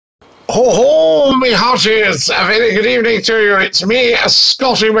Ho ho, me hearties! A very good evening to you. It's me,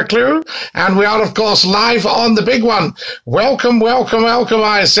 Scotty McClue, and we are, of course, live on the big one. Welcome, welcome, welcome,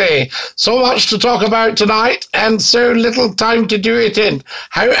 I say. So much to talk about tonight, and so little time to do it in.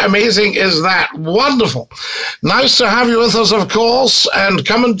 How amazing is that? Wonderful. Nice to have you with us, of course, and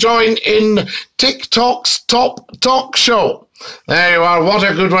come and join in TikTok's Top Talk Show. There you are. What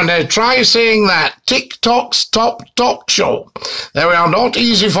a good one. Try saying that. TikTok's Top Talk Show. There we are. Not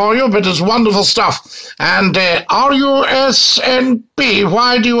easy for you, but it's wonderful stuff. And are you SNP?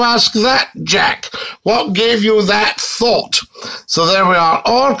 Why do you ask that, Jack? What gave you that thought? So there we are.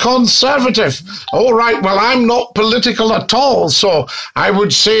 Or Conservative. All right. Well, I'm not political at all, so I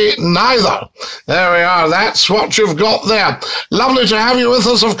would say neither. There we are. That's what you've got there. Lovely to have you with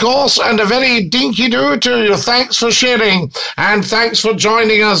us, of course, and a very dinky-do to you. Thanks for sharing. And thanks for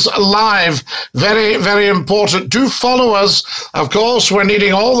joining us live. Very, very important. Do follow us. Of course, we're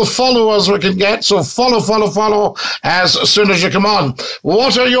needing all the followers we can get, so follow as soon as you come on.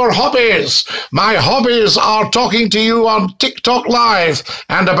 What are your hobbies? My hobbies are talking to you on TikTok Live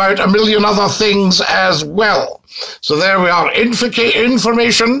and about a million other things as well. So there we are.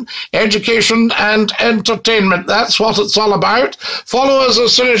 Information, education, and entertainment. That's what it's all about. Follow us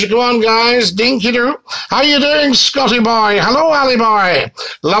as soon as you go on, guys. Dinky-doo. How you doing, Scotty boy? Hello, Ali boy.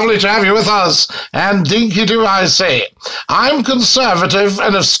 Lovely to have you with us. And dinky-doo, I say. I'm Conservative,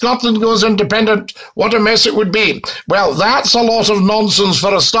 and if Scotland goes independent, what a mess it would be. Well, that's a lot of nonsense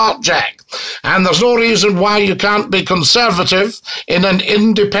for a start, Jack. And there's no reason why you can't be Conservative in an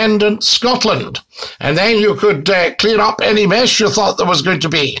independent Scotland. And then you could clear up any mess you thought there was going to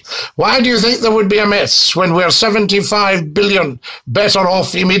be. Why do you think there would be a mess when we're 75 billion better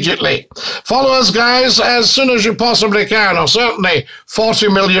off immediately? Follow us, guys, as soon as you possibly can, or certainly 40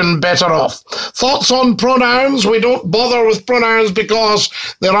 million better off. Thoughts on pronouns? We don't bother with pronouns because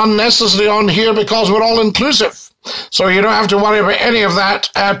they're unnecessary on here because we're all inclusive. So you don't have to worry about any of that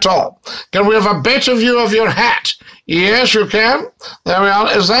at all. Can we have a better view of your hat? Yes, you can. There we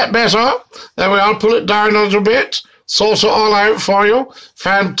are. Is that better? There we are. Pull it down a little bit. Sort it all out for you.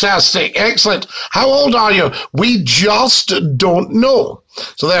 Fantastic. Excellent. How old are you? We just don't know.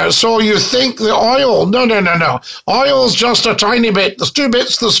 So there. So you think the oil? No. Oil's just a tiny bit. There's two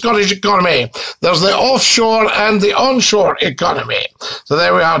bits to the Scottish economy. There's the offshore and the onshore economy. So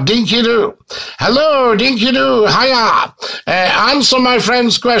there we are. Dinky-doo. Hello, Dinky-doo. Hiya. Answer my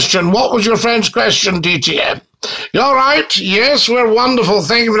friend's question. What was your friend's question, DTM? You all right? Yes, we're wonderful.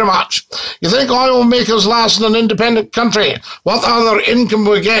 Thank you very much. You think oil will make us last in an independent country? What other income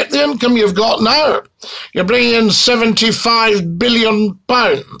we get? The income you've got now. You're bringing in £75 billion.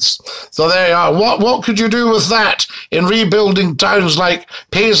 So there you are. What could you do with that in rebuilding towns like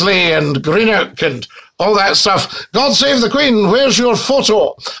Paisley and Greenock and all that stuff? God save the Queen. Where's your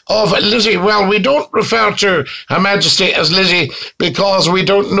photo of Lizzie? Well, we don't refer to Her Majesty as Lizzie because we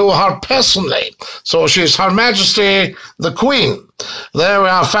don't know her personally. So she's Her Majesty the Queen. There we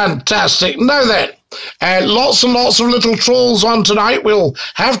are. Fantastic. Now then, lots and lots of little trolls on tonight. We'll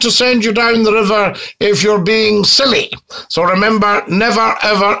have to send you down the river if you're being silly. So remember, never,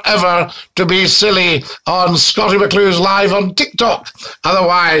 ever, ever to be silly on Scotty McClue's Live on TikTok.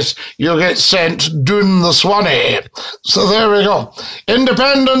 Otherwise, you'll get sent doon the Swanee. So there we go.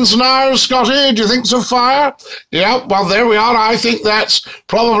 Independence now, Scotty. Do you think so far? Yeah, well, there we are. I think that's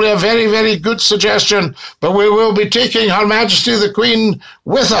probably a very, very good suggestion. But we will be taking Her Majesty the Queen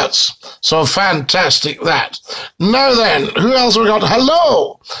with us. So fantastic that. Now then, who else have we got?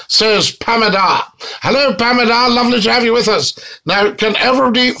 Hello, says Pamada. Hello, Pamada. Lovely to have you with us. Now, can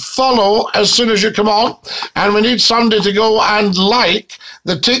everybody follow as soon as you come on? And we need somebody to go and like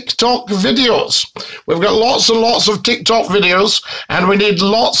the TikTok videos. We've got lots and lots of TikTok videos, and we need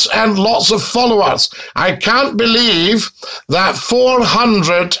lots and lots of followers. I can't believe that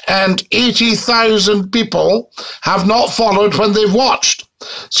 480,000 people have not followed when they've watched.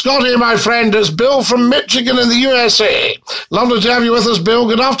 Scotty, my friend, is Bill from Michigan in the USA. Lovely to have you with us, Bill.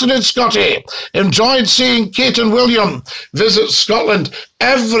 Good afternoon, Scotty. Enjoyed seeing Kate and William visit Scotland.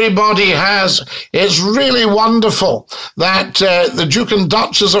 Everybody has. It's really wonderful that the Duke and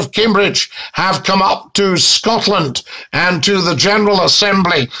Duchess of Cambridge have come up to Scotland and to the General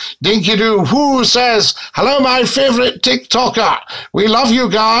Assembly. Dinky-doo, who says, hello, my favourite TikToker. We love you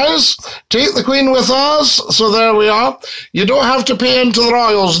guys. Take the Queen with us. So there we are. You don't have to pay into the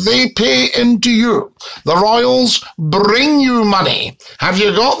Royals. They pay into you. The Royals bring you money. Have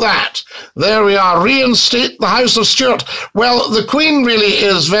you got that? There we are. Reinstate the House of Stuart. Well, the Queen really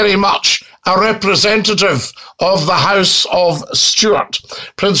is very much a representative of the House of Stuart.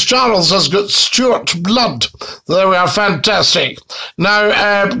 Prince Charles has got Stuart blood. There we are, fantastic.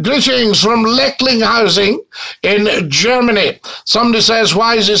 Now, greetings from Lecklinghausen in Germany. Somebody says,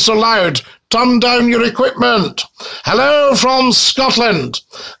 why is it so loud? Turn down your equipment. Hello from Scotland.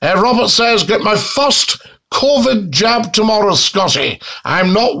 Robert says, get my first COVID jab tomorrow, Scotty.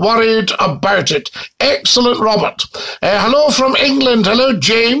 I'm not worried about it. Excellent, Robert. Hello from England. Hello,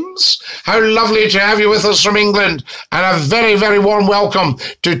 James. How lovely to have you with us from England. And a very, very warm welcome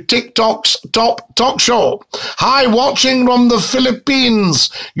to TikTok's Top Talk Show. Hi, watching from the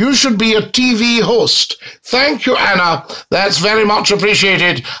Philippines. You should be a TV host. Thank you, Anna. That's very much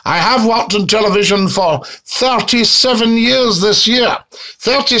appreciated. I have worked in television for 37 years this year.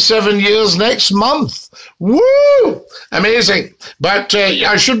 37 years next month. Woo! Amazing. But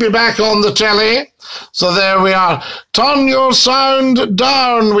I should be back on the telly. So there we are. Turn your sound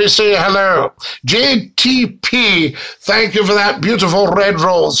down, we say hello. JTP, thank you for that beautiful red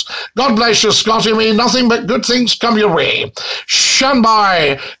rose. God bless you, Scotty. May nothing but good things come your way.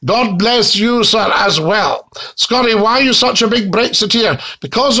 Shanbai, God bless you, sir, as well. Scotty, why are you such a big Brexiteer?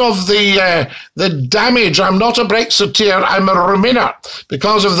 Because of the damage. I'm not a Brexiteer, I'm a Remainer.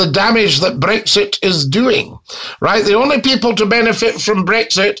 Because of the damage that Brexit is doing. Right? The only people to benefit from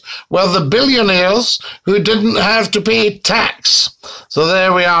Brexit were the billionaires who didn't have to pay tax. So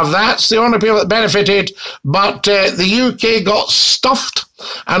there we are. That's the only people that benefited. But the UK got stuffed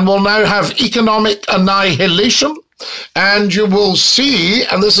and will now have economic annihilation. And you will see,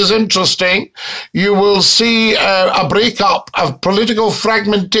 and this is interesting, you will see a breakup of political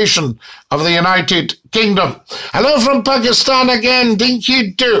fragmentation of the United Kingdom. Hello from Pakistan again,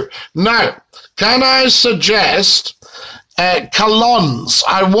 dinky do. Now, can I suggest Kalons?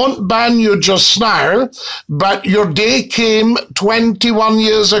 I won't ban you just now, but your day came 21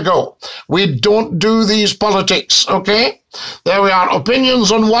 years ago. We don't do these politics, okay? There we are.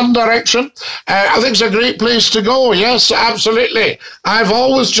 Opinions on One Direction. I think it's a great place to go. Yes, absolutely. I've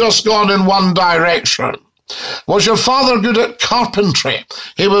always just gone in one direction. Was your father good at carpentry?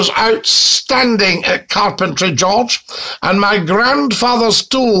 He was outstanding at carpentry, George. And my grandfather's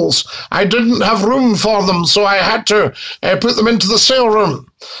tools, I didn't have room for them, so I had to put them into the sale room.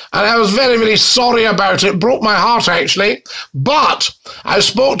 And I was very, very sorry about it. It broke my heart, actually. But I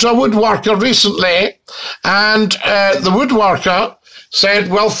spoke to a woodworker recently, and the woodworker said,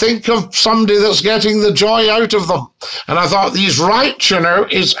 well, think of somebody that's getting the joy out of them. And I thought, he's right, you know,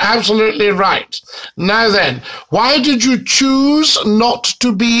 he's absolutely right. Now then, why did you choose not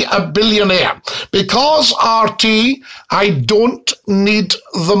to be a billionaire? Because, RT, I don't need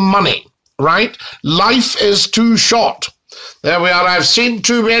the money, right? Life is too short. There we are. I've seen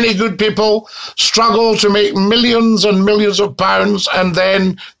too many good people struggle to make millions and millions of pounds, and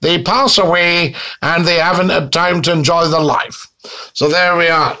then they pass away and they haven't had time to enjoy their life. So there we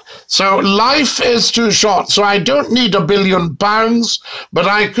are. So life is too short. So I don't need £1 billion, but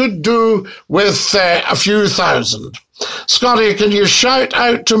I could do with a few thousand. Scotty, can you shout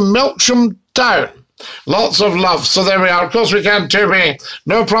out to Melksham Town? Lots of love. So there we are. Of course we can, Toby.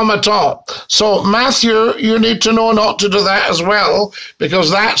 No problem at all. So Matthew, you need to know not to do that as well, because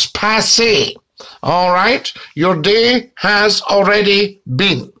that's passé. All right? Your day has already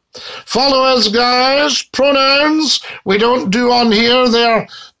been. Follow us, guys. Pronouns we don't do on here. They're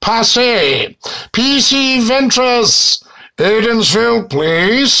passé. PC Ventras, Aidensfield,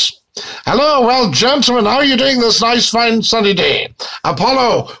 please. Hello, well, gentlemen, how are you doing this nice, fine, sunny day?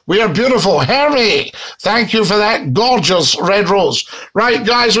 Apollo, we are beautiful. Harry, thank you for that gorgeous red rose. Right,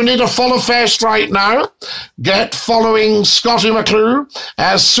 guys, we need a follow fest right now. Get following Scotty McClue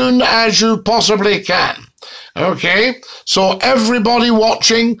as soon as you possibly can. Okay, so everybody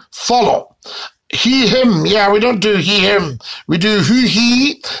watching, follow. He, him, yeah, we don't do he, him. We do who,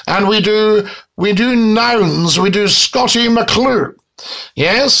 he, and we do nouns. We do Scotty McClue.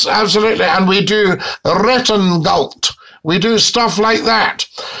 Yes, absolutely. And we do Rettengalt. We do stuff like that.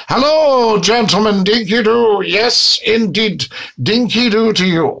 Hello, gentlemen, dinky-doo. Yes, indeed, dinky-doo to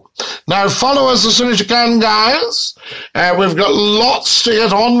you. Now, follow us as soon as you can, guys. We've got lots to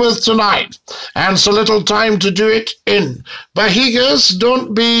get on with tonight, and so little time to do it in. Bahigas,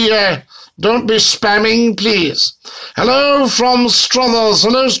 don't be spamming, please. Hello from Struthers.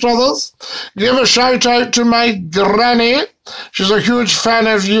 Hello, Struthers. Give a shout out to my granny. She's a huge fan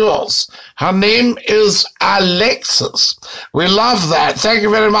of yours. Her name is Alexis. We love that. Thank you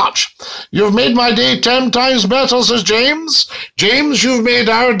very much. You've made my day 10 times better, says James. James, you've made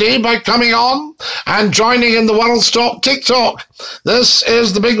our day by coming on and joining in the World's Top TikTok. This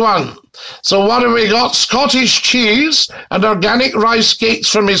is the big one. So what have we got? Scottish cheese and organic rice cakes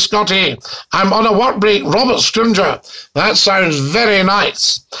for me, Scotty. I'm on a work break. Robert Stringer. That sounds very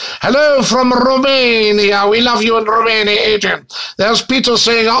nice. Hello from Romania. We love you in Romania, Adrian. There's Peter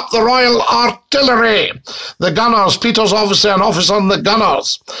saying up the Royal Artillery. The Gunners. Peter's obviously an officer on the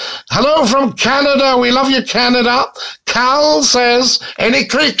Gunners. Hello from Canada. We love you, Canada. Cal says, any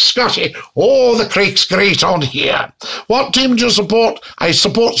creeks, Scotty? Oh, the creek's great on here. What team do you support? I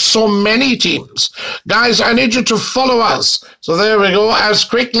support so many teams. Guys, I need you to follow us. So there we go, as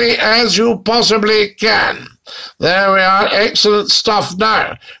quickly as you possibly can. There we are. Excellent stuff.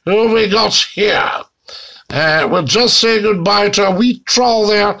 Now, who have we got here? We'll just say goodbye to a wee troll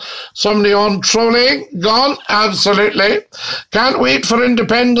there. Somebody on trolling. Gone? Absolutely. Can't wait for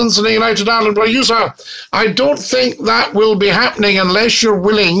independence in the United Ireland. Well, you, sir, I don't think that will be happening unless you're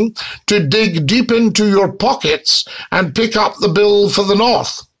willing to dig deep into your pockets and pick up the bill for the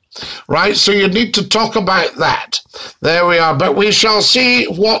North. Right, so you need to talk about that. There we are, but we shall see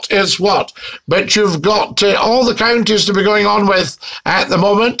what is what. But you've got all the counties to be going on with at the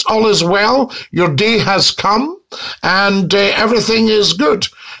moment. All is well. Your day has come, and everything is good.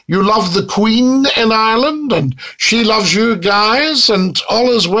 You love the Queen in Ireland, and she loves you guys, and all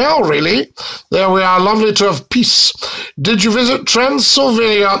is well, really. There we are. Lovely to have peace. Did you visit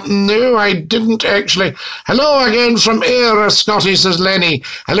Transylvania? No, I didn't, actually. Hello again from Ayr, Scotty, says Lenny.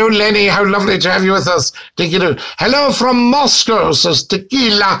 Hello, Lenny. How lovely to have you with us. Thank you. Hello from Moscow, says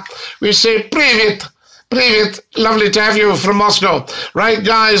Tequila. We say, Привет. Привет. Lovely to have you from Moscow. Right,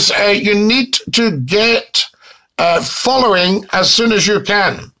 guys, you need to get following as soon as you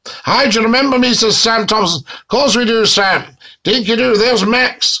can. Hi, do you remember me, says Sam Thompson. Of course we do, Sam. Think you do. There's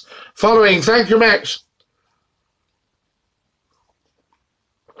Max following. Thank you, Max.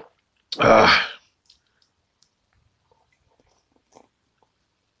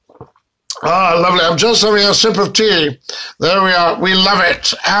 Lovely. I'm just having a sip of tea. There we are. We love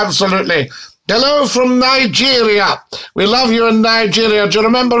it. Absolutely. Hello from Nigeria. We love you in Nigeria. Do you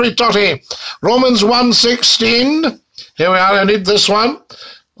remember Itotti? Romans 1:16. Here we are. I need this one.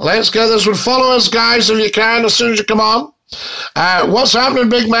 Let's get this one. Follow us, guys, if you can, as soon as you come on. What's happening,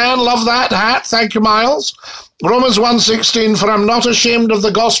 big man? Love that hat. Thank you, Miles. Romans 1:16, for I'm not ashamed of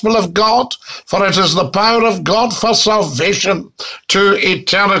the gospel of God, for it is the power of God for salvation to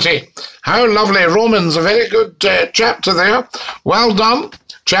eternity. How lovely. Romans, a very good chapter there. Well done.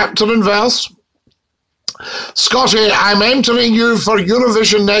 Chapter and verse. Scotty, I'm entering you for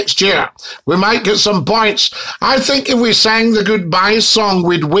Eurovision next year. We might get some points. I think if we sang the goodbye song,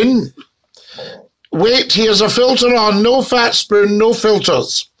 we'd win. Wait, here's a filter on. No fat spoon, no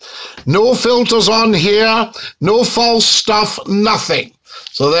filters. No filters on here. No false stuff, nothing.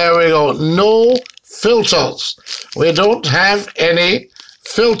 So there we go. No filters. We don't have any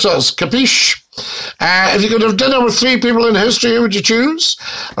filters. Capiche? If you could have dinner with three people in history, who would you choose?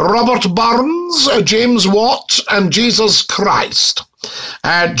 Robert Burns, James Watt, and Jesus Christ.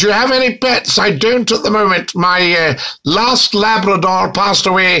 Do you have any pets? I don't at the moment. My last Labrador passed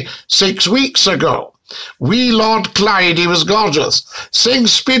away 6 weeks ago. Wee Lord Clyde, he was gorgeous. Sing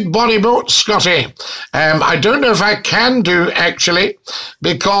Speed Bonnie Boat, Scotty. I don't know if I can do, actually,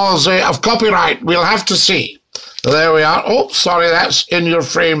 because of copyright. We'll have to see. There we are. Oh, sorry, that's in your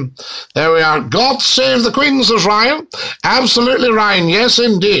frame. There we are. God save the Queen, says Ryan. Absolutely, Ryan. Yes,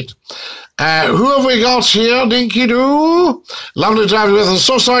 indeed. Who have we got here? Dinky-doo. Lovely to have you with us.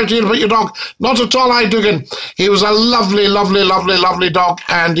 So sorry to hear about your dog. Not at all, I Dugan. He was a lovely, lovely, lovely, lovely dog,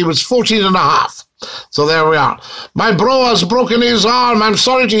 and he was 14 and a half. So there we are. My bro has broken his arm. I'm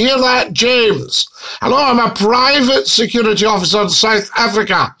sorry to hear that, James. Hello, I'm a private security officer in South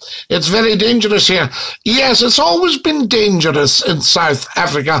Africa. It's very dangerous here. Yes, it's always been dangerous in South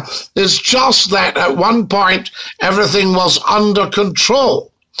Africa. It's just that at one point everything was under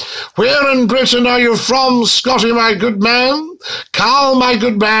control. Where in Britain are you from, Scotty, my good man? Carl, my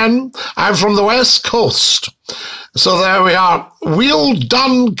good man. I'm from the West Coast. So there we are. Well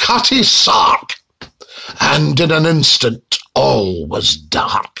done, Cutty Sark. And in an instant, all was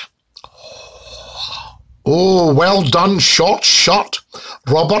dark. Oh, well done, shot.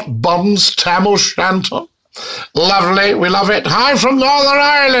 Robert Burns, Tam O'Shanter. Lovely, we love it. Hi from Northern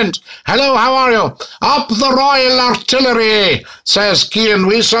Ireland. Hello, how are you? Up the Royal Artillery, says Cian.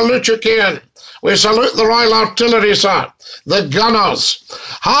 We salute you, Cian. We salute the Royal Artillery, sir. The gunners.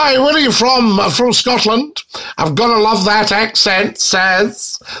 Hi, where are you from? From Scotland. I'm going to love that accent,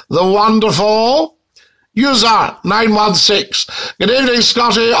 says the wonderful user 916. Good evening,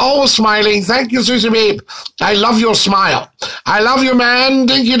 Scotty. Always smiling. Thank you, Susie Babe. I love your smile. I love you, man.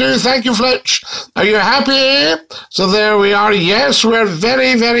 Dinky Doo. Thank you, Flitch. Are you happy? So there we are. Yes, we're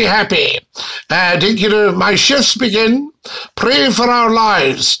very, very happy. Dinky Doo, my shifts begin. Pray for our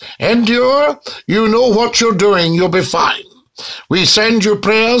lives. Endure. You know what you're doing. You'll be fine. We send you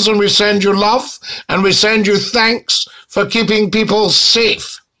prayers and we send you love and we send you thanks for keeping people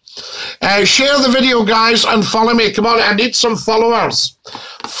safe. Share the video, guys, and follow me. Come on, I need some followers.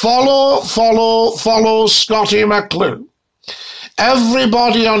 Follow Scotty McClue.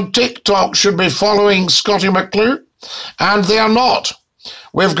 Everybody on TikTok should be following Scotty McClue, and they are not.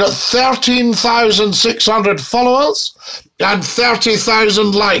 We've got 13,600 followers and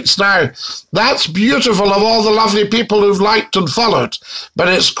 30,000 likes. Now, that's beautiful of all the lovely people who've liked and followed, but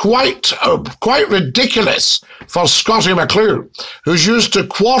it's quite ridiculous for Scotty McClue, who's used to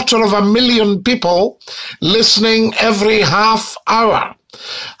 250,000 people listening every half hour.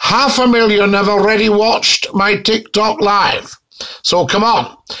 500,000 have already watched my TikTok live. So come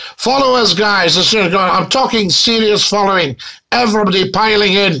on, follow us, guys. I'm talking serious following. Everybody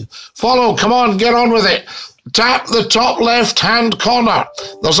piling in. Follow, come on, get on with it. Tap the top left-hand corner.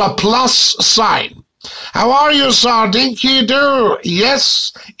 There's a plus sign. How are you, sir? Dinky Doo?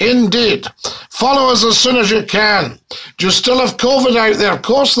 Yes, indeed. Follow us as soon as you can. Do you still have COVID out there? Of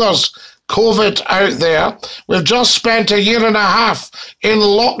course there's COVID out there. We've just spent 1.5 years in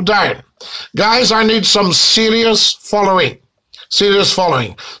lockdown. Guys, I need some serious following. Serious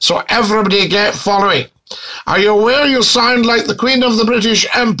following. So everybody get following. Are you aware you sound like the Queen of the British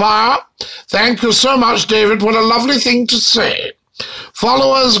Empire? Thank you so much, David. What a lovely thing to say.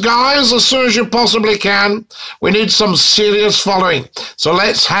 Follow us, guys, as soon as you possibly can. We need some serious following. So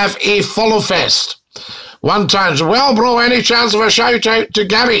let's have a follow fest. One time, well, bro, any chance of a shout out to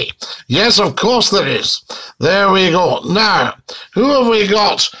Gary? Yes, of course there is. There we go. Now, who have we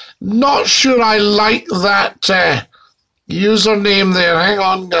got? Not sure I like that username there. Hang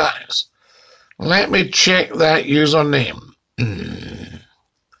on, guys. Let me check that username.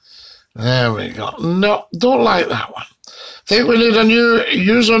 There we go. No, don't like that one. Think we need a new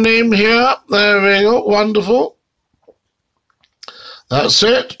username here. There we go. Wonderful. That's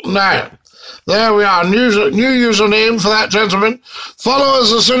it. Now, there we are. New username for that gentleman. Follow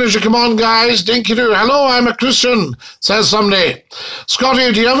us as soon as you come on, guys. Dinky Doo. Hello, I'm a Christian, says somebody.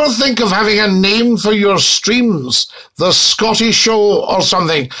 Scotty, do you ever think of having a name for your streams? The Scotty Show or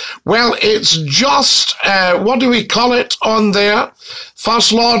something? Well, it's just, what do we call it on there?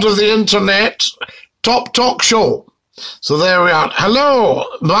 First Lord of the Internet, Top Talk Show. So there we are. Hello,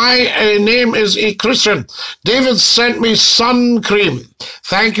 my name is E. Christian. David sent me sun cream.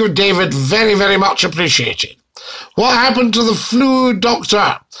 Thank you, David. Very, very much appreciated. What happened to the flu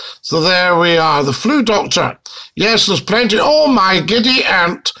doctor? So there we are, the flu doctor. Yes, there's plenty. Oh, my giddy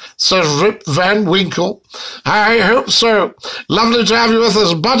aunt, says Rip Van Winkle. I hope so. Lovely to have you with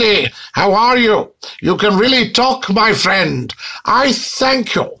us, buddy. How are you? You can really talk, my friend. I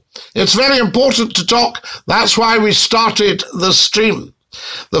thank you. It's very important to talk. That's why we started the stream.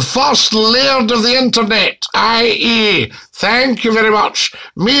 The first laird of the internet, i.e. Thank you very much.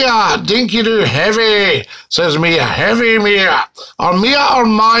 Mia, Dinky Doo, heavy, says Mia. Heavy, Mia. Or Mia or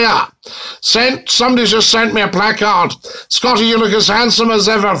Maya. Somebody just sent me a placard. Scotty, you look as handsome as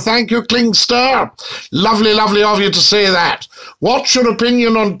ever. Thank you, Klingster. Lovely, lovely of you to say that. What's your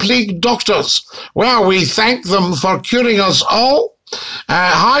opinion on plague doctors? Well, we thank them for curing us all.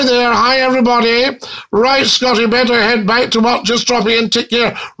 Hi there, hi everybody. Right, Scotty, better head back to work. Just dropping in, take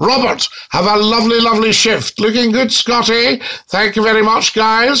care. Robert, have a lovely, lovely shift. Looking good, Scotty. Thank you very much,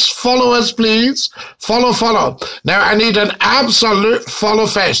 guys. Follow us, please. Follow. Now, I need an absolute follow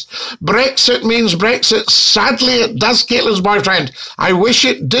fest. Brexit means Brexit. Sadly, it does, Caitlin's boyfriend. I wish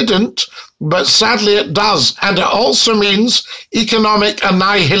it didn't, but sadly it does. And it also means economic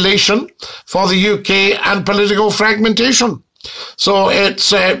annihilation for the UK and political fragmentation. So it's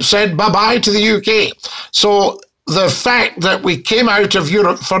said bye-bye to the UK. So the fact that we came out of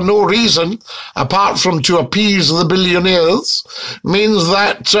Europe for no reason, apart from to appease the billionaires, means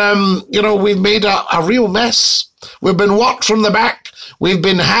that, we've made a real mess. We've been worked from the back. We've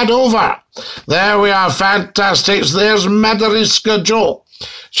been had over. There we are. Fantastic. There's Madariska Joe.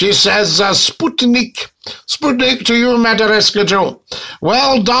 She says, Sputnik. Sputnik to you, Madareska Joe.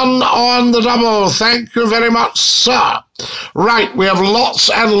 Well done on the double. Thank you very much, sir. Right, we have lots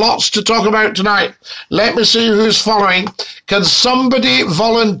and lots to talk about tonight. Let me see who's following. Can somebody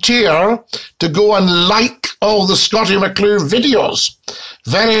volunteer to go and like all the Scottie McClue videos?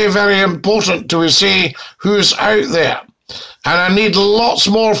 Very, very important to see who's out there. And I need lots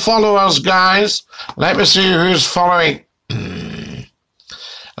more followers, guys. Let me see who's following.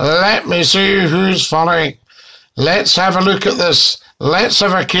 Let me see who's following. Let's have a look at this. Let's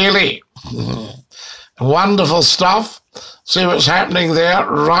have a Kaylee. Wonderful stuff. See what's happening there.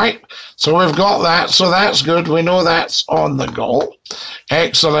 Right. So we've got that. So that's good. We know that's on the go.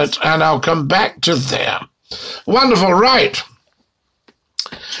 Excellent. And I'll come back to there. Wonderful. Right.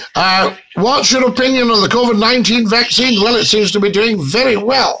 What's your opinion on the COVID-19 vaccine? Well, it seems to be doing very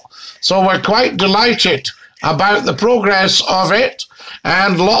well. So we're quite delighted about the progress of it.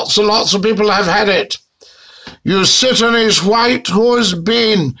 And lots of people have had it. You sit on his white hose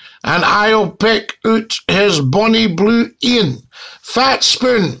bane, and I'll pick out his bonny blue Ian. Fat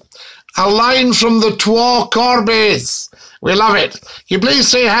spoon, a line from the Twa Corbets. We love it. Can you please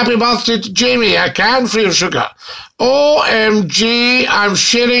say happy birthday to Jamie? I can for you, sugar. OMG, I'm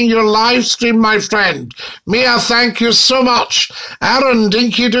sharing your live stream, my friend. Mia, thank you so much. Aaron,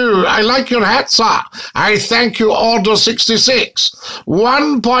 dinky doo. I like your hat, sir. I thank you, Order 66.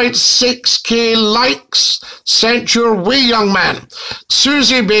 1.6k likes sent your way, young man.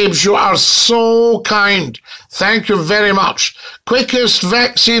 Susie, babes, you are so kind. Thank you very much. Quickest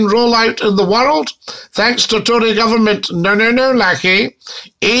vaccine rollout in the world? Thanks to Tory government. No, lackey.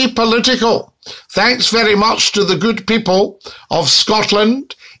 Apolitical. Thanks very much to the good people of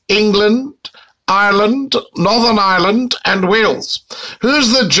Scotland, England, Ireland, Northern Ireland, and Wales.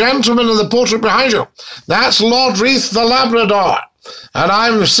 Who's the gentleman in the portrait behind you? That's Lord Reith the Labrador. And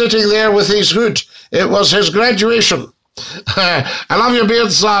I'm sitting there with his hood. It was his graduation. I love your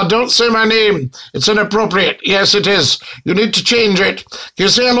beard, sir. Don't say my name. It's inappropriate. Yes, it is. You need to change it. Can you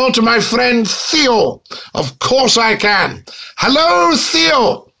say hello to my friend Theo? Of course I can. Hello,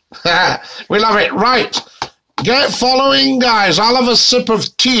 Theo. We love it. Right. Get following, guys. I'll have a sip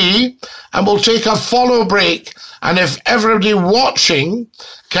of tea and we'll take a follow break. And if everybody watching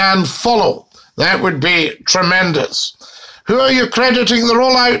can follow, that would be tremendous. Who are you crediting the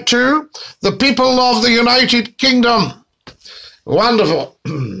rollout to? The people of the United Kingdom. Wonderful.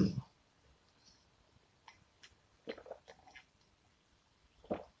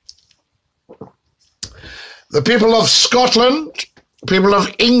 The people of Scotland, people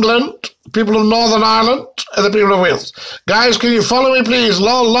of England, people of Northern Ireland, and the people of Wales. Guys, can you follow me, please?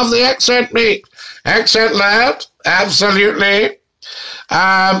 Love the accent, mate. Accent, lad. Absolutely.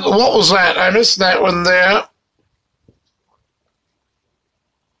 What was that? I missed that one there.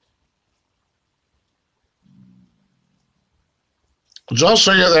 Just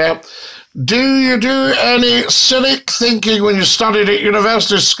so you're there. Do you do any cynic thinking when you studied at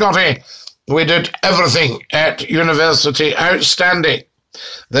university, Scotty? We did everything at university. Outstanding.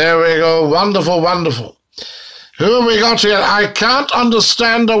 There we go. Wonderful, wonderful. Who have we got here? I can't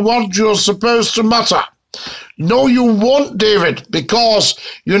understand a word you're supposed to mutter. No, you won't, David, because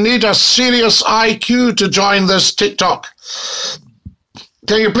you need a serious IQ to join this TikTok.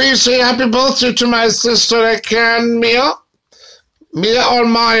 Can you please say happy birthday to my sister? I can, Mia? Mia or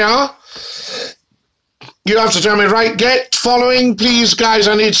Maya? You have to tell me, right? Get following, please, guys.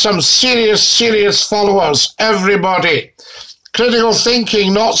 I need some serious followers. Everybody. Critical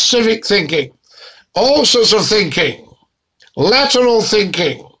thinking, not civic thinking. All sorts of thinking. Lateral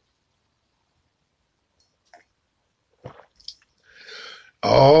thinking.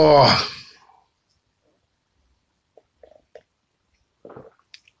 Oh.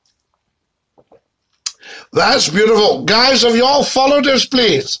 That's beautiful. Guys, have you all followed us,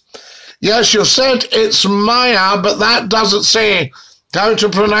 please? Yes, you said it's Maya, but that doesn't say how to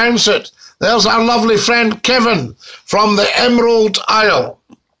pronounce it. There's our lovely friend Kevin from the Emerald Isle.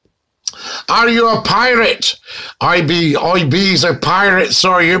 Are you a pirate? IB's a pirate,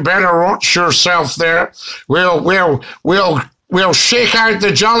 so you better watch yourself there. We'll shake out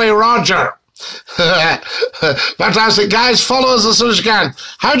the Jolly Roger. Fantastic. Guys, follow us as soon as you can.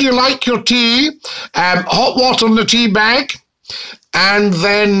 How do you like your tea? Hot water in the tea bag, and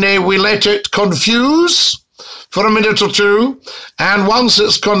then we let it confuse for a minute or two, and once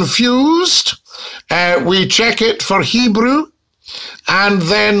it's confused, we check it for Hebrew, and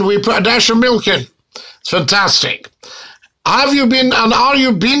then we put a dash of milk in. It's fantastic. Have you been, and are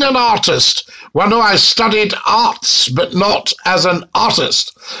you been an artist? Well, no, I studied arts, but not as an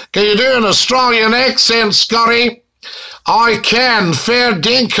artist. Can you do an Australian accent, Scotty? I can. Fair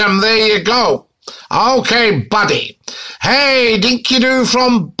dinkum. There you go. Okay, buddy. Hey, Dinky-Doo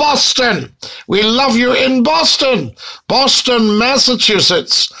from Boston. We love you in Boston. Boston,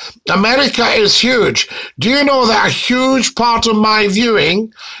 Massachusetts. America is huge. Do you know that a huge part of my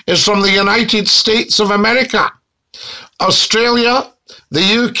viewing is from the United States of America? Australia,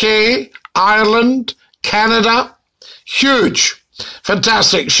 the UK, Ireland, Canada. Huge.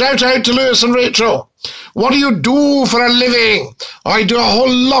 Fantastic. Shout out to Lewis and Rachel. What do you do for a living? I do a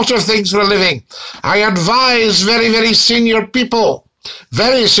whole lot of things for a living. I advise very, very senior people.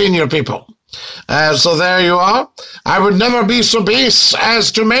 Very senior people. So there you are. I would never be so base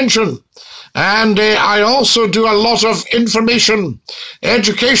as to mention. And I also do a lot of information,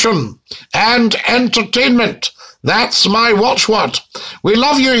 education, and entertainment. That's my watch what. We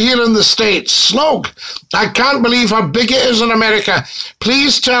love you here in the States. Slog, I can't believe how big it is in America.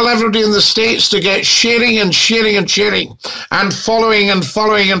 Please tell everybody in the States to get sharing and sharing and sharing and following and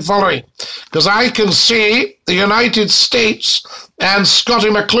following and following. Because I can see the United States and Scotty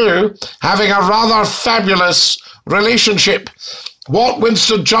McClue having a rather fabulous relationship. What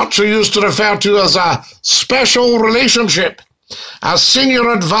Winston Churchill used to refer to as a special relationship. A senior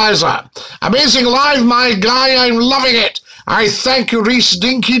advisor. Amazing live, my guy. I'm loving it. I thank you, Reese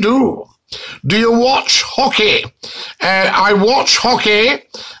Dinky-Doo. Do you watch hockey? I watch hockey,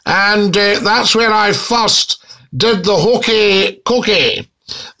 and that's where I first did the hokey cokey.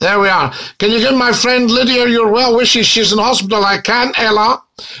 There we are. Can you give my friend Lydia your well wishes? She's in hospital. I can't, Ella.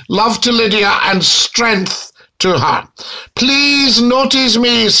 Love to Lydia and strength to her. Please notice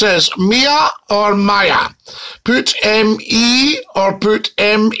me, says Mia or Maya. Put M-E or put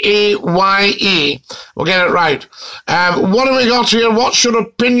M-A-Y-E. We'll get it right. What have we got here? What's your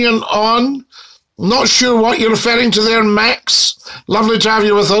opinion on? Not sure what you're referring to there, Max. Lovely to have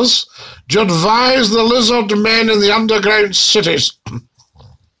you with us. Do you advise the lizard men in the underground cities?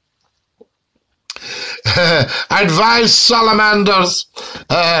 I advise salamanders.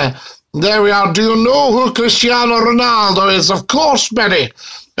 There we are. Do you know who Cristiano Ronaldo is? Of course, Benny.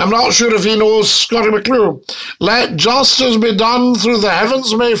 I'm not sure if he knows Scotty McClue. Let justice be done through the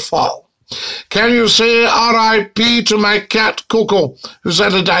heavens may fall. Can you say R.I.P. to my cat Coco, who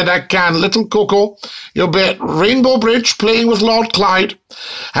sadly died? I can. Little Coco, you'll be at Rainbow Bridge playing with Lord Clyde.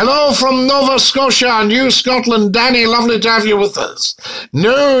 Hello from Nova Scotia, New Scotland. Danny, lovely to have you with us.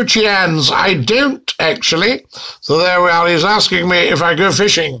 No, Chians, I don't, actually. So there we are. He's asking me if I go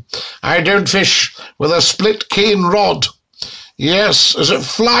fishing. I don't fish with a split cane rod. Yes, is it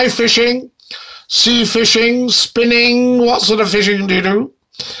fly fishing, sea fishing, spinning? What sort of fishing do you do?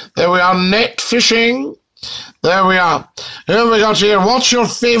 There we are, net fishing. There we are. Who have we got here? What's your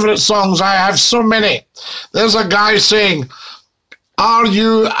favourite songs? I have so many. There's a guy saying, are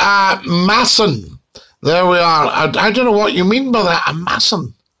you a Mason? There we are. I don't know what you mean by that. A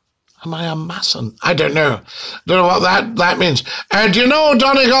Mason. Am I a Mason? I don't know. Don't know what that means. Do you know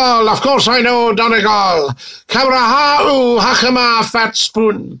Donegal? Of course I know Donegal. Cabrahau, Hakama, Fat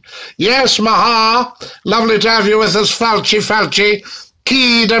Spoon. Yes, Maha. Lovely to have you with us, Falchi.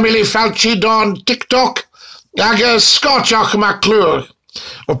 Key Emily Falchi Don TikTok. Agus Scotchach McClure.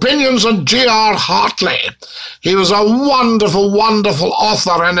 Opinions on J.R. Hartley. He was a wonderful, wonderful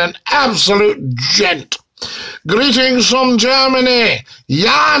author and an absolute gent. Greetings from Germany.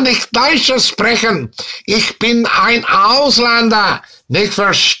 Ja, nicht Deutsch sprechen. Ich bin ein Ausländer. Nicht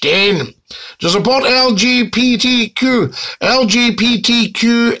verstehen. To support LGBTQS.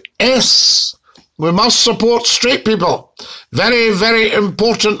 We must support straight people. Very, very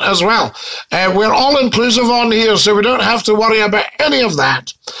important as well. We're all inclusive on here, so we don't have to worry about any of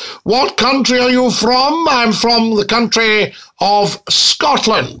that. What country are you from? I'm from the country of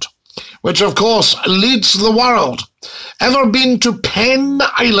Scotland, which of course leads the world. Ever been to Penn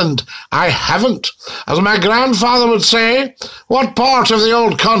Island? I haven't. As my grandfather would say, what part of the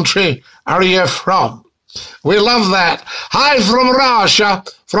old country are you from? We love that. Hi from Russia.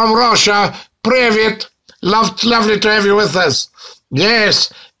 From Russia. Привет. Lovely to have you with us. Yes.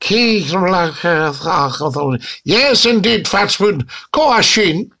 Yes, indeed, Fat Spoon.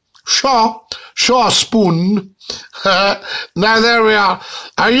 Coashin. Shaw Spoon. Now there we are.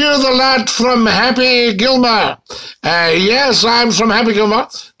 Are you the lad from Happy Gilmore? Yes, I'm from Happy Gilmore.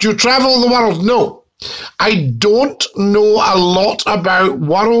 Do you travel the world? No. I don't know a lot about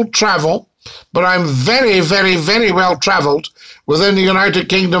world travel, but I'm very, very, very well travelled within the United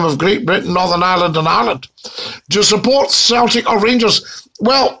Kingdom of Great Britain, Northern Ireland and Ireland. Do you support Celtic or Rangers?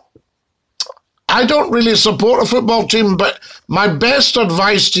 Well, I don't really support a football team, but my best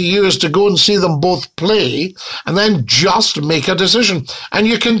advice to you is to go and see them both play and then just make a decision. And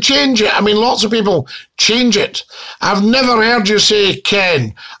you can change it. I mean, lots of people change it. I've never heard you say,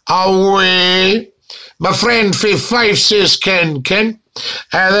 Ken, away. My friend Faith Fife says, Ken.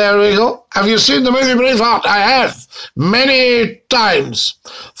 There we go. Have you seen the movie Braveheart? I have. Many times.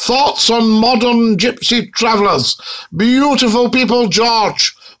 Thoughts on modern gypsy travellers. Beautiful people,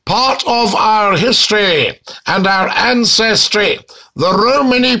 George. Part of our history and our ancestry. The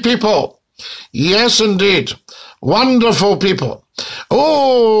Romany people. Yes, indeed. Wonderful people.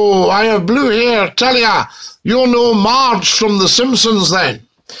 Oh, I have blue hair. Tell ya, you'll know Marge from The Simpsons then.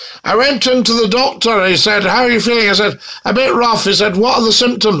 I went into the doctor. He said, how are you feeling? I said, a bit rough. He said, what are the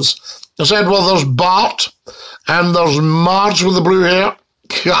symptoms? I said, well, there's Bart and there's Marge with the blue hair.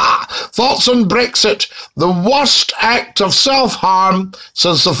 Thoughts on Brexit, the worst act of self-harm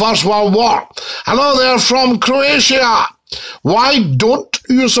since the First World War. Hello there from Croatia. Why don't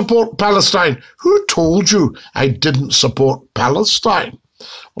you support Palestine? Who told you I didn't support Palestine?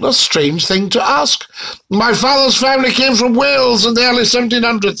 What a strange thing to ask. My father's family came from Wales in the early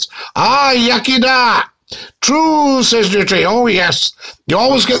 1700s. Ah, yakida. True, says Nutri. Oh, yes. You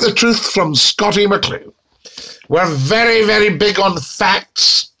always get the truth from Scotty McClue. We're very, very big on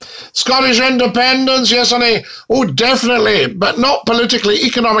facts. Scottish independence, yes, honey. Oh, definitely, but not politically,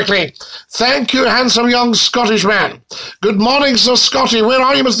 economically. Thank you, handsome young Scottish man. Good morning, Sir Scotty. Where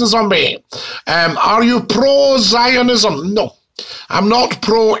are you, Mr. Zombie? Are you pro-Zionism? No, I'm not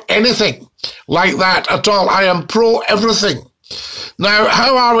pro-anything like that at all. I am pro-everything. Now,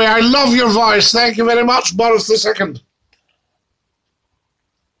 how are we? I love your voice. Thank you very much, Boris II.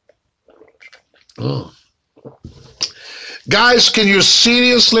 Guys, can you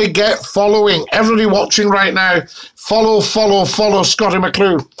seriously get following? Everybody watching right now, follow Scotty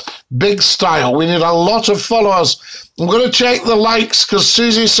McClue. Big style. We need a lot of followers. I'm going to check the likes because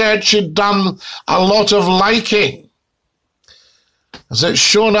Susie said she'd done a lot of liking. Has it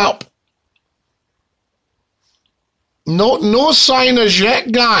shown up? No sign as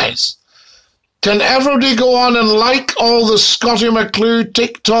yet, guys. Can everybody go on and like all the Scotty McClue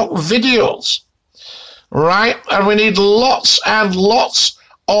TikTok videos? Right, and we need lots and lots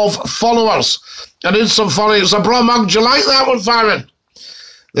of followers. I need some followers. It's a bra mug. Do you like that one, Fireman?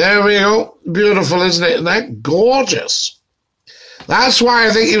 There we go. Beautiful, isn't it? Isn't that gorgeous? That's why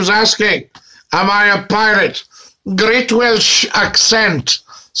I think he was asking, am I a pirate? Great Welsh accent,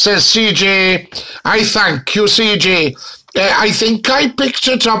 says CJ. I thank you, CJ. I think I picked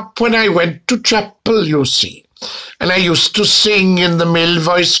it up when I went to chapel, you see. And I used to sing in the Mill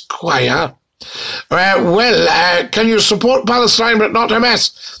Voice Choir. Can you support Palestine but not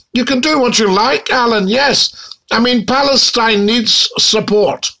Hamas? You can do what you like, Alan, yes. I mean, Palestine needs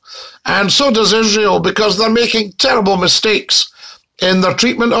support, and so does Israel, because they're making terrible mistakes in their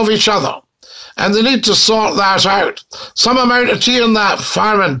treatment of each other, and they need to sort that out. Some amount of tea in that,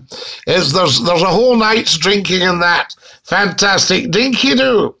 Fireman, is there's a whole night's drinking in that. Fantastic.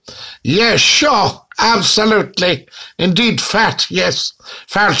 Dinky-doo. Yes, sure, absolutely. Indeed, fat, yes.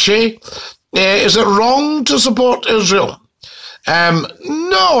 Fauci. Is it wrong to support Israel?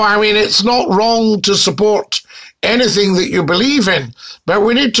 No, I mean, it's not wrong to support anything that you believe in, but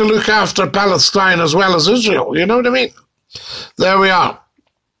we need to look after Palestine as well as Israel, you know what I mean? There we are.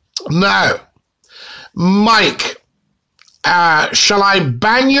 Now, Mike, shall I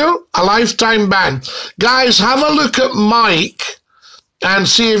ban you? A lifetime ban. Guys, have a look at Mike and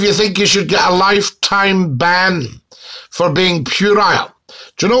see if you think you should get a lifetime ban for being puerile.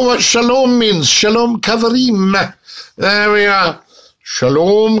 Do you know what shalom means? Shalom kavarim. There we are.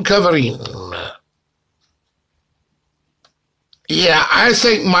 Shalom kavarim. Yeah, I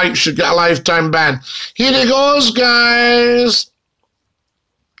think Mike should get a lifetime ban. Here he goes, guys.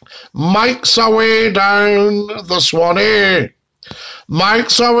 Mike's away down the Swanee.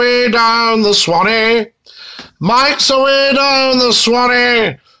 Mike's away down the Swanee. Mike's away down the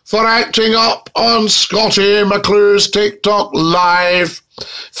Swanee for acting up on Scotty McClue's TikTok live.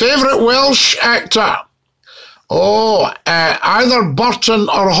 Favourite Welsh actor? Oh, either Burton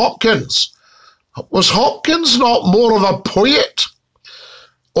or Hopkins. Was Hopkins not more of a poet?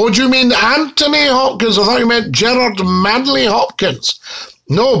 Oh, do you mean Anthony Hopkins? I thought you meant Gerard Manley Hopkins.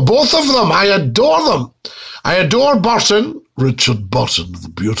 No, both of them. I adore them. I adore Burton, Richard Burton, with a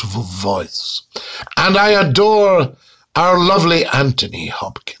beautiful voice. And I adore our lovely Anthony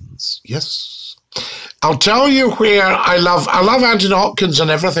Hopkins. Yes. I'll tell you where I love Anthony Hopkins and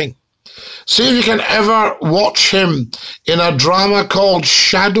everything. See if you can ever watch him in a drama called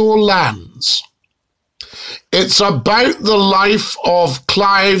Shadowlands. It's about the life of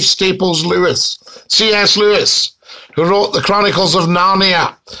Clive Staples Lewis, C.S. Lewis, who wrote the Chronicles of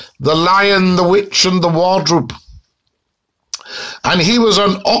Narnia, The Lion, the Witch and the Wardrobe. And he was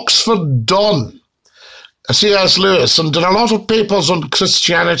an Oxford Don, C.S. Lewis, and did a lot of papers on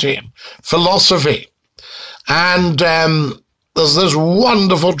Christianity, philosophy. And there's this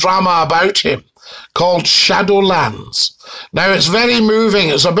wonderful drama about him called Shadowlands. Now, it's very moving.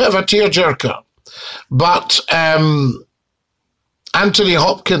 It's a bit of a tearjerker. But Anthony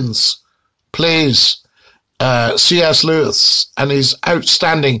Hopkins plays C.S. Lewis, and he's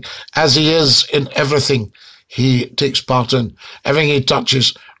outstanding, as he is in everything he takes part in, everything he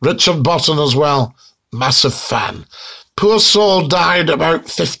touches. Richard Burton as well, massive fan. Poor soul, died about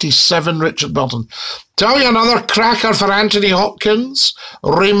 57, Richard Burton. Tell you another cracker for Anthony Hopkins,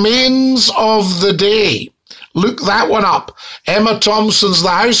 Remains of the Day. Look that one up. Emma Thompson's the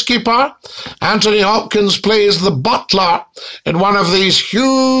housekeeper. Anthony Hopkins plays the butler in one of these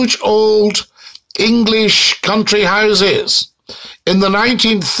huge old English country houses in the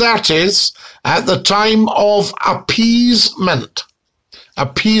 1930s at the time of appeasement,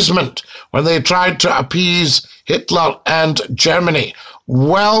 when they tried to appease Hitler and Germany.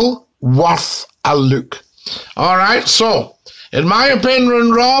 Well worth a look. All right, so in my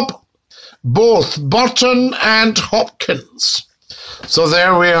opinion, Rob, both Burton and Hopkins. So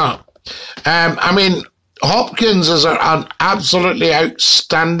there we are. I mean, Hopkins is an absolutely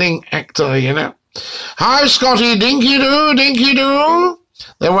outstanding actor, you know. Hi, Scotty, dinky doo, dinky doo.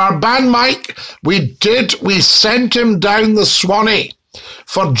 They were banned, Mike. We sent him down the Swanee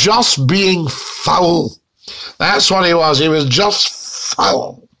for just being foul. That's what he was. He was just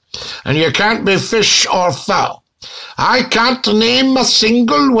foul. And you can't be fish or foul. I can't name a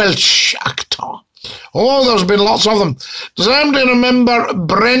single Welsh actor. Oh, there's been lots of them. Does anybody remember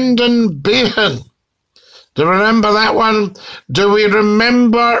Brendan Behan? Do you remember that one? Do we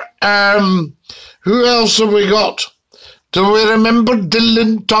remember, who else have we got? Do we remember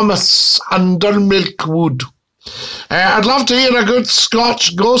Dylan Thomas under Milkwood? I'd love to hear a good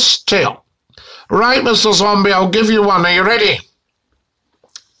Scotch ghost tale. Right, Mr. Zombie, I'll give you one. Are you ready?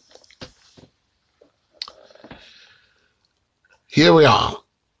 Here we are.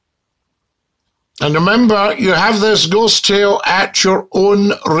 And remember, you have this ghost tale at your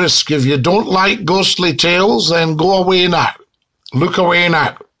own risk. If you don't like ghostly tales, then go away now. Look away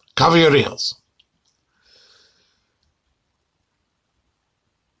now. Cover your ears.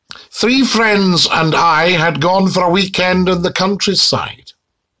 3 friends and I had gone for a weekend in the countryside.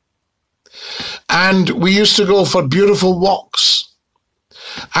 And we used to go for beautiful walks.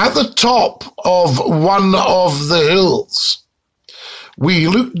 At the top of one of the hills, we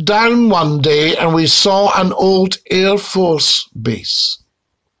looked down one day and we saw an old Air Force base.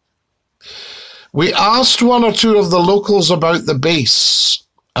 We asked 1 or 2 of the locals about the base,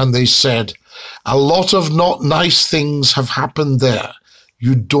 and they said, a lot of not nice things have happened there.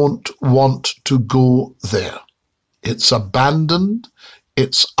 You don't want to go there. It's abandoned,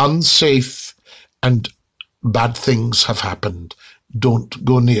 it's unsafe, and bad things have happened. Don't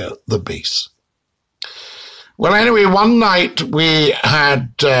go near the base. Well, anyway, one night we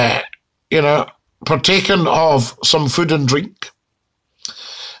had, partaken of some food and drink,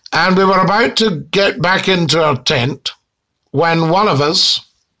 and we were about to get back into our tent when one of us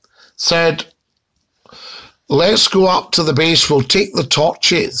said, let's go up to the base, we'll take the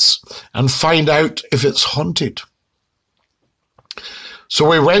torches and find out if it's haunted. So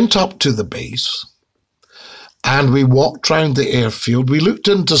we went up to the base and we walked round the airfield. We looked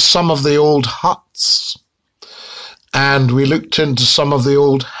into some of the old huts and we looked into some of the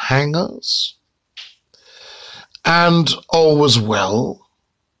old hangars, and all was well.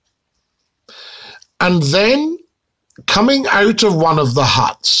 And then, coming out of one of the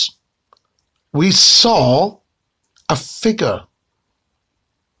huts, we saw a figure.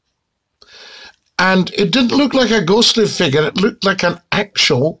 And it didn't look like a ghostly figure, it looked like an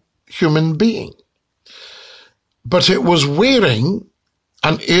actual human being. But it was wearing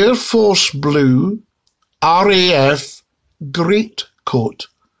an Air Force Blue RAF greatcoat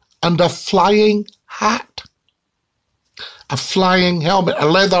and a flying hat. A flying helmet, a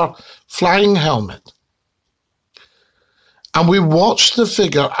leather flying helmet. And we watched the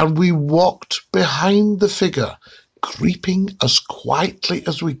figure and we walked behind the figure, creeping as quietly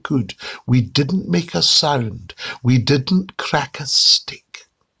as we could. We didn't make a sound. We didn't crack a stick.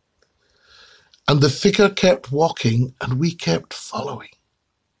 And the figure kept walking and we kept following.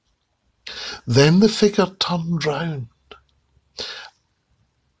 Then the figure turned round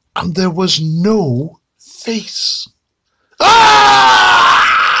and there was no face. Ah!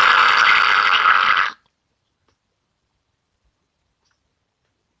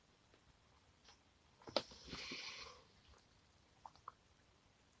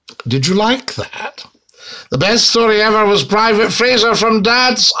 Did you like that? The best story ever was Private Fraser from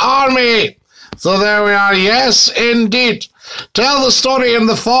Dad's Army. So there we are. Yes, indeed. Tell the story in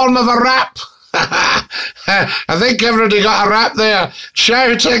the form of a rap. I think everybody got a rap there.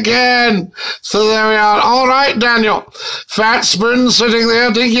 Shout again. So there we are. All right, Daniel. Fat Spoon sitting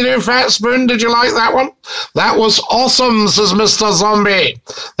there. Did you do Fat Spoon? Did you like that one? That was awesome, says Mr. Zombie.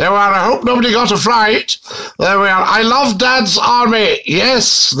 There we are. I hope nobody got a fright. There we are. I love Dad's Army.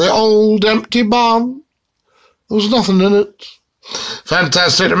 Yes, the old empty barn. There was nothing in it.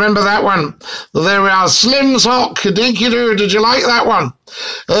 Fantastic. Remember that one. There we are. Slim's Hawk. Dinky Doo. Did you like that one?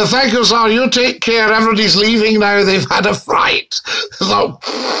 Thank you, sir. You take care. Everybody's leaving now. They've had a fright. So,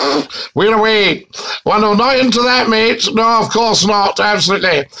 we're away. Well, no, not into that, mate. No, of course not.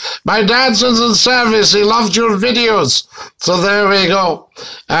 Absolutely. My dad's in the service. He loved your videos. So there we go.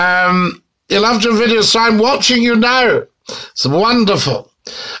 He loved your videos. So I'm watching you now. It's wonderful.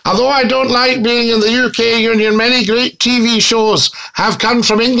 Although I don't like being in the UK Union, many great TV shows have come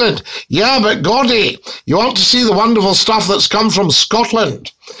from England. Yeah, but Gordy, you want to see the wonderful stuff that's come from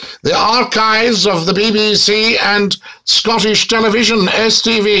Scotland. The archives of the BBC and Scottish television,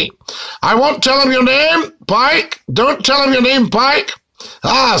 STV. I won't tell him your name, Pike. Don't tell him your name, Pike.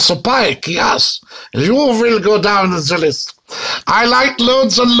 Ah, so Pike, yes. You will go down the list. I liked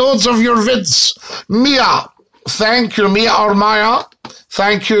loads and loads of your vids. Mia, thank you, Mia or Maya.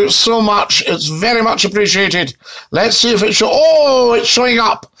 Thank you so much. It's very much appreciated. Let's see if it shows. Oh, it's showing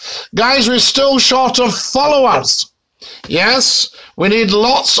up. Guys, we're still short of followers. Yes, we need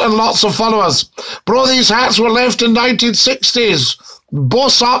lots and lots of followers. Bro, these hats were left in 1960s.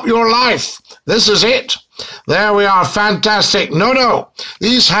 Boss up your life. This is it. There we are. Fantastic. No.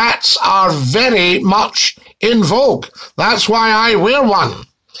 These hats are very much in vogue. That's why I wear one.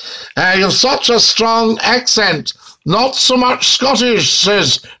 You have such a strong accent. Not so much Scottish,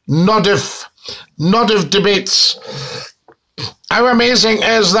 says Nodiff Debates. How amazing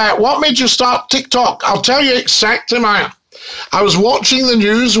is that? What made you start TikTok? I'll tell you exactly, Maya. I was watching the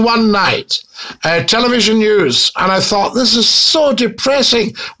news one night, television news, and I thought, this is so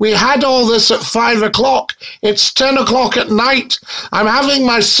depressing. We had all this at 5 o'clock. It's 10 o'clock at night. I'm having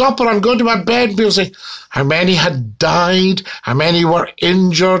my supper. I'm going to my bed. People say, how many had died? How many were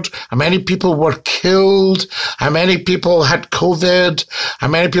injured? How many people were killed? How many people had COVID? How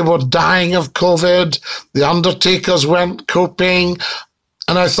many people were dying of COVID? The undertakers weren't coping.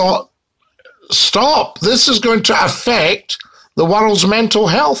 And I thought, stop. This is going to affect the world's mental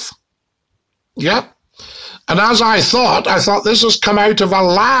health. Yep. And as I thought this has come out of a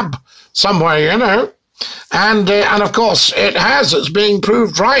lab somewhere, you know. And of course, it has. It's being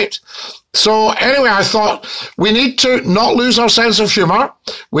proved right. So anyway, I thought we need to not lose our sense of humor.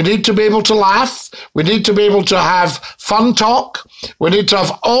 We need to be able to laugh. We need to be able to have fun talk. We need to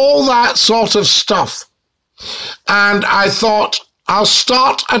have all that sort of stuff. And I thought, I'll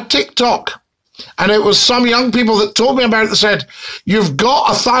start a TikTok. And it was some young people that told me about it that said, you've got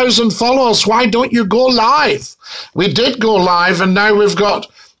 1,000 followers. Why don't you go live? We did go live, and now we've got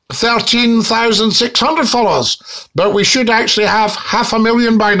 13,600 followers, but we should actually have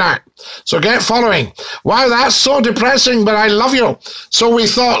 500,000 by now. So get following. Wow, that's so depressing, but I love you. So we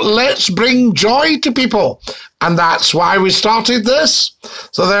thought, let's bring joy to people. And that's why we started this.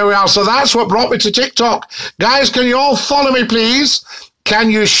 So there we are. So that's what brought me to TikTok. Guys, can you all follow me, please?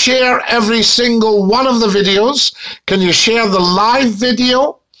 Can you share every single one of the videos? Can you share the live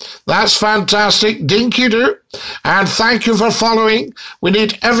video? That's fantastic. Dinky do. And thank you for following. We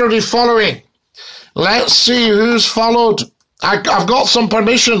need everybody following. Let's see who's followed. I've got some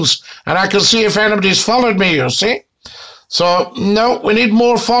permissions, and I can see if anybody's followed me, you see. So, no, we need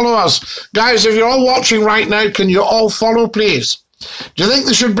more followers. Guys, if you're all watching right now, can you all follow, please? Do you think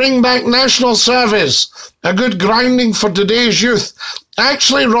they should bring back national service? A good grinding for today's youth.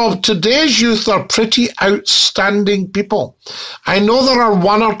 Actually, Rob, today's youth are pretty outstanding people. I know there are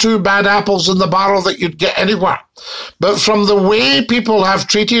one or two bad apples in the barrel that you'd get anywhere. But from the way people have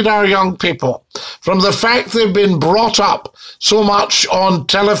treated our young people, from the fact they've been brought up so much on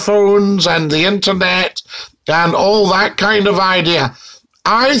telephones and the internet and all that kind of idea,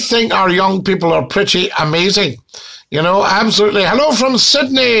 I think our young people are pretty amazing. You know, absolutely. Hello from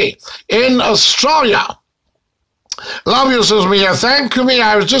Sydney in Australia. Love you, says Mia. Thank you, Mia.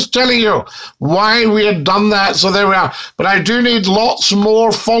 I was just telling you why we had done that. So there we are. But I do need lots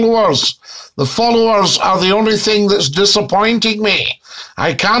more followers. The followers are the only thing that's disappointing me.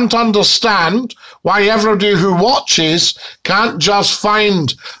 I can't understand why everybody who watches can't just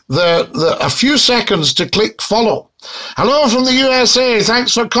find a few seconds to click follow. Hello from the USA.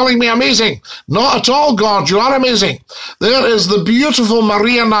 Thanks for calling me amazing. Not at all, God. You are amazing. There is the beautiful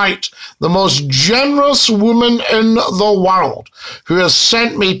Maria Knight, the most generous woman in the world, who has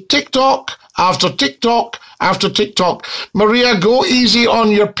sent me TikTok after TikTok after TikTok. Maria, go easy on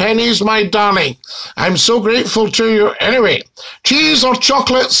your pennies, my darling. I'm so grateful to you. Anyway, cheese or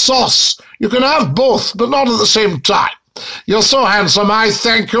chocolate sauce? You can have both, but not at the same time. You're so handsome, I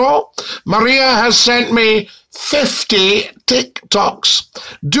thank you. Maria has sent me 50 TikToks.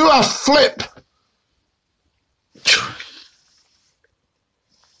 Do a flip.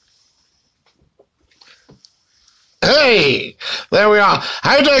 Hey, there we are.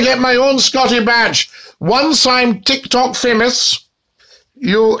 How do I get my own Scotty badge? Once I'm TikTok famous,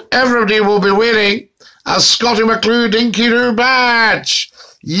 everybody will be wearing a Scotty McClue Dinky Doo badge.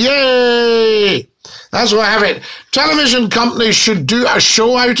 Yay! That's why I have it. Television companies should do a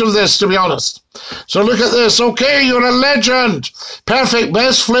show out of this, to be honest. So look at this. Okay, you're a legend. Perfect.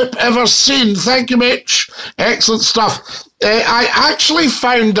 Best flip ever seen. Thank you, Mitch. Excellent stuff. I actually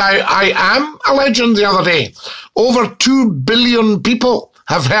found out I am a legend the other day. Over 2 billion people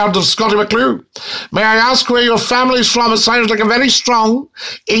have heard of Scotty McClue. May I ask where your family's from? It sounds like a very strong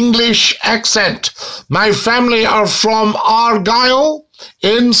English accent. My family are from Argyll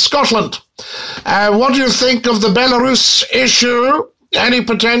in Scotland. What do you think of the Belarus issue? Any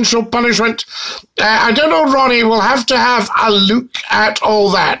potential punishment? I don't know, Ronnie. We'll have to have a look at all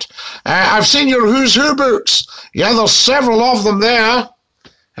that. I've seen your Who's Who books. Yeah, there's several of them there.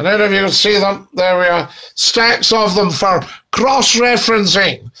 I don't know if you can see them. There we are. Stacks of them for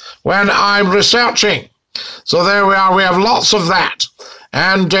cross-referencing when I'm researching. So there we are. We have lots of that.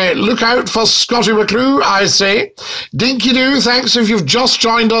 And look out for Scotty McClue, I say. Dinky Doo, thanks if you've just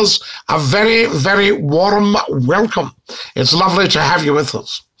joined us. A very, very warm welcome. It's lovely to have you with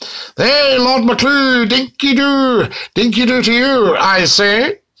us. Hey, Lord McClue, Dinky Doo. Dinky Doo to you, I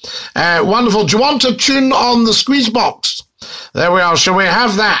say. Wonderful. Do you want a tune on the squeeze box? There we are. Shall we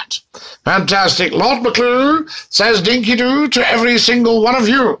have that? Fantastic. Lord McClue says Dinky Doo to every single one of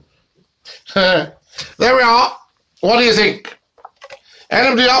you. There we are. What do you think?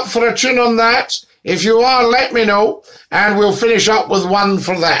 Anybody up for a tune on that? If you are, let me know, and we'll finish up with one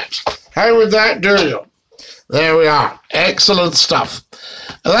for that. How would that do you? There we are. Excellent stuff.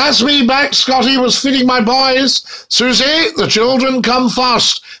 That's me back. Scotty was feeding my boys. Susie, the children come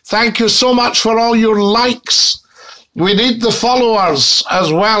first. Thank you so much for all your likes. We need the followers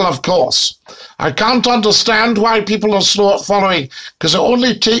as well, of course. I can't understand why people are slow at following, because it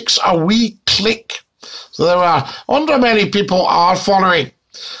only takes a wee click. So there we are. I wonder how many people are following.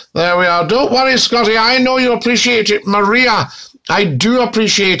 There we are. Don't worry, Scotty. I know you appreciate it. Maria, I do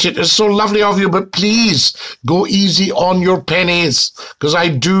appreciate it. It's so lovely of you, but please go easy on your pennies, because I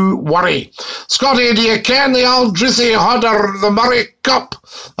do worry. Scotty, do you ken the old Drithy Hodder, the Murray Cup?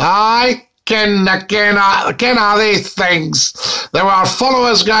 I ken all these things. There are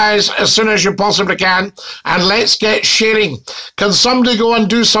followers, guys, as soon as you possibly can, and let's get sharing. Can somebody go and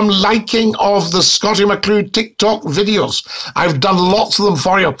do some liking of the Scotty McClue TikTok videos? I've done lots of them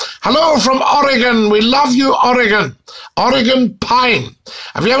for you. Hello from Oregon. We love you, Oregon. Oregon Pine.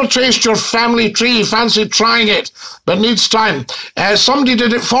 Have you ever traced your family tree? Fancy trying it, but needs time. Somebody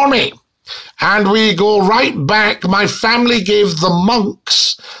did it for me. And we go right back. My family gave the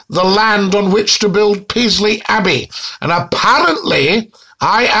monks the land on which to build Paisley Abbey. And apparently,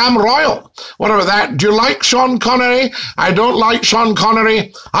 I am royal. What about that? Do you like Sean Connery? I don't like Sean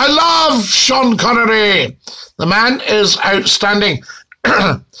Connery. I love Sean Connery. The man is outstanding.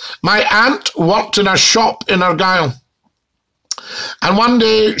 My aunt worked in a shop in Argyll. And one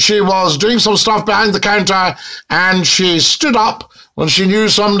day she was doing some stuff behind the counter and she stood up when she knew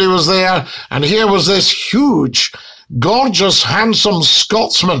somebody was there, and here was this huge, gorgeous, handsome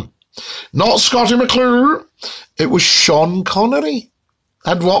Scotsman. Not Scotty McClue, it was Sean Connery.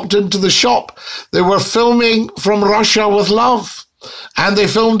 Had walked into the shop. They were filming From Russia with Love, and they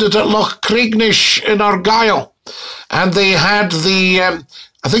filmed it at Loch Craignish in Argyll. And they had the,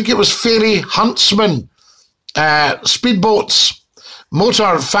 I think it was Fairy Huntsman, speedboats,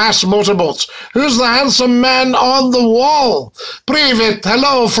 fast motorboats. Who's the handsome man on the wall? Privet,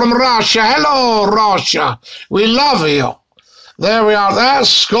 hello from Russia. Hello, Russia. We love you. There we are. That's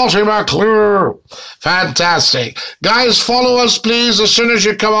Scotty McClue. Fantastic. Guys, follow us, please, as soon as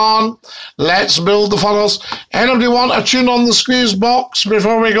you come on. Let's build the followers. Anybody want a tune on the squeeze box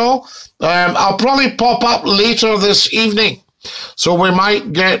before we go? I'll probably pop up later this evening. So we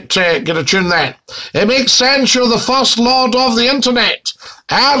might get a tune then. It makes sense. You're the first lord of the internet.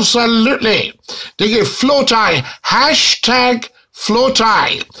 Absolutely. Dig it. Floaty. Hashtag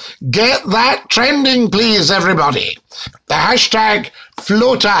FlowTie. Get that trending, please, everybody. The hashtag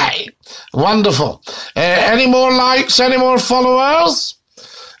FlowTie. Wonderful. Any more likes? Any more followers?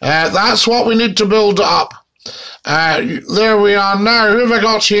 That's what we need to build up. There we are now. Who have I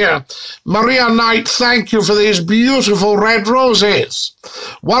got here? Maria Knight, thank you for these beautiful red roses.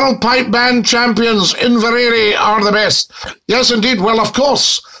 World Pipe Band champions Inverary are the best. Yes, indeed. Well, of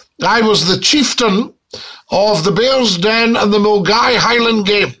course, I was the chieftain of the Bears Den and the Mulgai Highland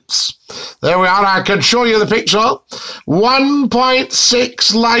Games. There we are. I can show you the picture.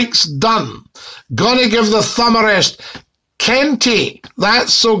 1.6 likes done. Gonna give the thumb a rest. Kenty,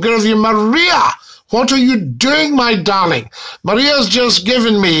 that's so good of you. Maria, what are you doing, my darling? Maria's just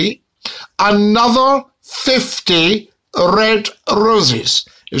given me another 50 red roses.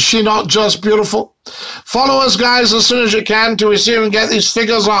 Is she not just beautiful? Follow us, guys, as soon as you can till we see if we can get these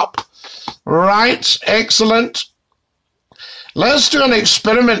figures up. Right, excellent. Let's do an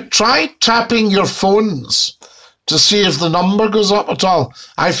experiment. Try tapping your phones to see if the number goes up at all.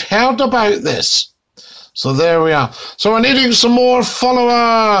 I've heard about this. So there we are. So we're needing some more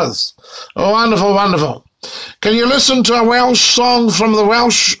followers. Oh, wonderful, wonderful. Can you listen to a Welsh song from the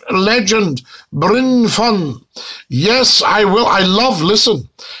Welsh legend, Bryn Fun? Yes, I will. I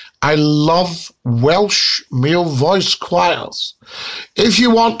love Welsh male voice choirs. If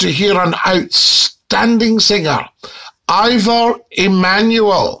you want to hear an outstanding singer, Ivor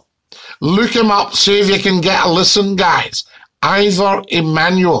Emmanuel, look him up, see if you can get a listen, guys. Ivor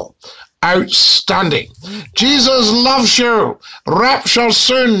Emmanuel. Outstanding. Jesus loves you. Rapture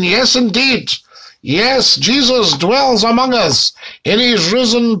soon. Yes, indeed. Yes, Jesus dwells among us in his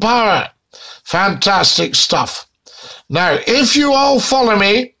risen power. Fantastic stuff. Now, if you all follow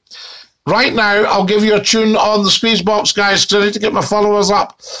me, right now, I'll give you a tune on the squeeze box, guys, because I need to get my followers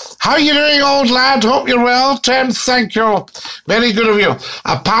up. How are you doing, old lad? Hope you're well. Tim, thank you. Very good of you.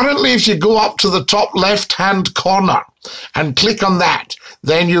 Apparently, if you go up to the top left-hand corner and click on that,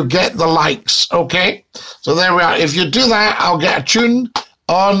 then you get the likes, okay? So there we are. If you do that, I'll get a tune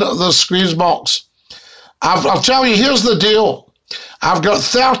on the squeeze box. I'll tell you, here's the deal. I've got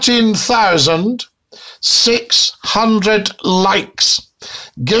 13,600 likes.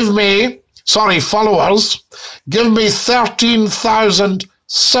 Followers. Give me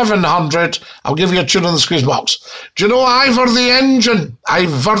 13,700. I'll give you a tune on the squeeze box. Do you know Ivor the Engine?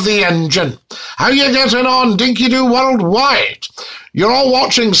 Ivor the Engine. How you getting on, Dinky-Doo Worldwide? You're all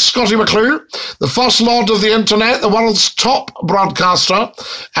watching Scotty McClue, the first lord of the internet, the world's top broadcaster,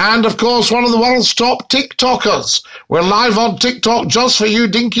 and of course one of the world's top TikTokers. We're live on TikTok just for you,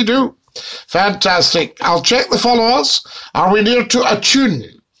 Dinky-Doo. Fantastic. I'll check the followers. Are we near to a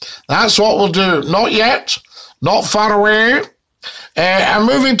tune? That's what we'll do. Not yet. Not far away. I'm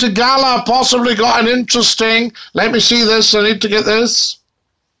moving to Gala. Possibly got an interesting... Let me see this. I need to get this.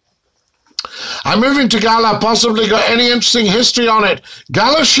 I'm moving to Gala. Possibly got any interesting history on it.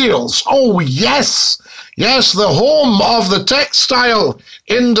 Gala Shields. Oh, yes. Yes, the home of the textile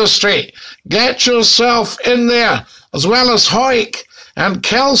industry. Get yourself in there. As well as Hoyk and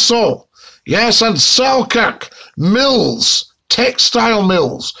Kelso. Yes, and Selkirk. Mills. Textile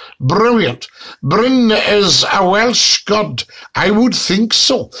mills. Brilliant. Bryn is a Welsh god. I would think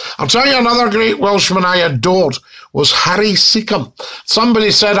so. I'll tell you another great Welshman I adored was Harry Seacombe.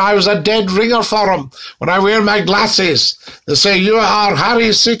 Somebody said I was a dead ringer for him when I wear my glasses. They say, you are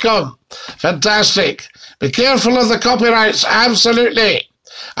Harry Seacombe. Fantastic. Be careful of the copyrights. Absolutely.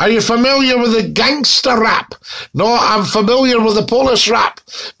 Are you familiar with the gangster rap? No, I'm familiar with the Polish rap.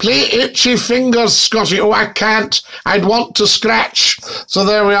 Play Itchy Fingers, Scotty. Oh, I can't. I'd want to scratch. So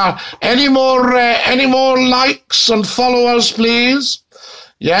there we are. Any more likes and followers, please?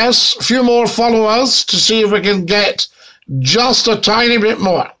 Yes, a few more followers to see if we can get just a tiny bit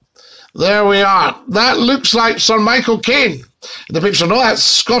more. There we are. That looks like Sir Michael Caine in the picture. No, that's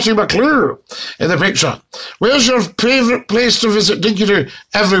Scotty McClue in the picture. Where's your favourite place to visit, Dinky-Doo?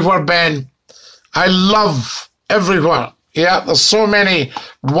 Everywhere, Ben. I love everywhere. Yeah, there's so many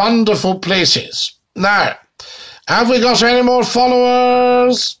wonderful places. Now, have we got any more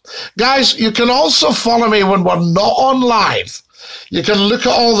followers? Guys, you can also follow me when we're not on live. You can look at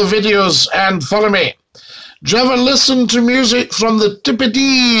all the videos and follow me. Do you ever listen to music from the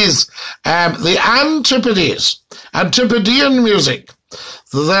Antipodes? The Antipodes, Antipodean music.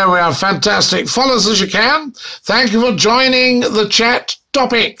 So there we are, fantastic. Follow us as you can. Thank you for joining the chat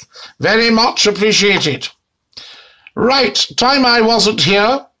topic. Very much appreciated. Right, time I wasn't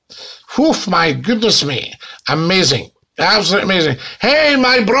here. Woof, my goodness me. Amazing, absolutely amazing. Hey,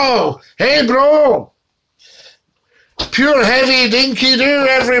 my bro. Hey, bro. Pure heavy Dinky-Doo,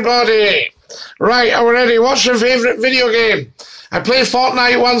 everybody. Right, are we ready? What's your favourite video game? I play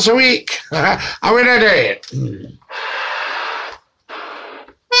Fortnite once a week. Are we ready?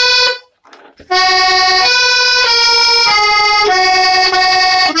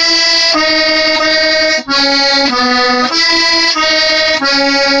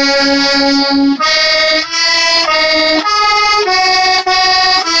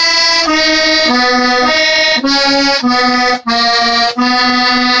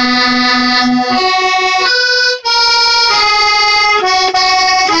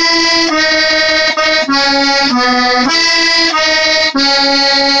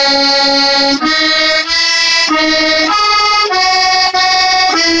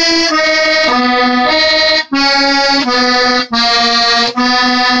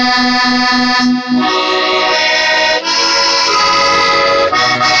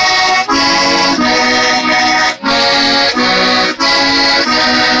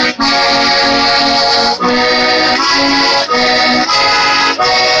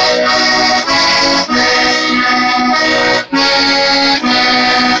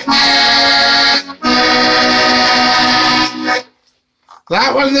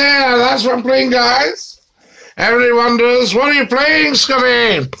 That one there, that's what I'm playing, guys. Everybody wonders, what are you playing,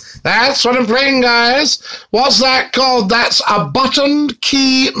 Scotty? That's what I'm playing, guys. What's that called? That's a buttoned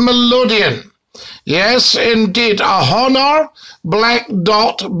key melodeon. Yes, indeed, a Honor Black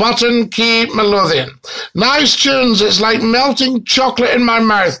Dot button key melodeon. Nice tunes. It's like melting chocolate in my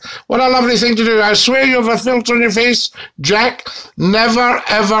mouth. What a lovely thing to do. I swear you have a filter on your face, Jack. Never,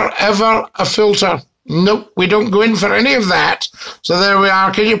 ever, ever a filter. Nope, we don't go in for any of that. So there we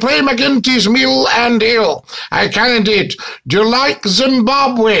are. Can you play McGinty's Meal and Ale? I can indeed. Do you like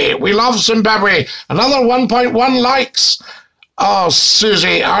Zimbabwe? We love Zimbabwe. Another 1.1 likes. Oh,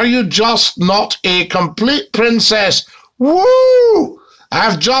 Susie, are you just not a complete princess? Woo!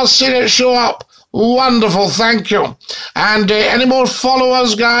 I've just seen it show up. Wonderful, thank you. And any more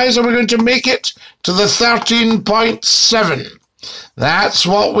followers, guys? Are we going to make it to the 13.7? That's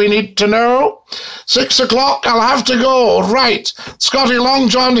what we need to know. 6 o'clock, I'll have to go. Right. Scotty Long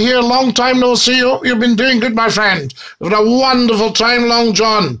John here. Long time no see. Hope you've been doing good, my friend. We've had a wonderful time, Long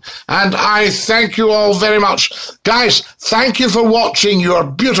John. And I thank you all very much. Guys, thank you for watching. You're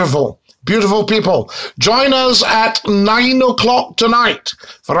beautiful. Beautiful people. Join us at 9 o'clock tonight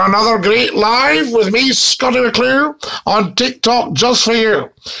for another great live with me, Scotty McClue, on TikTok just for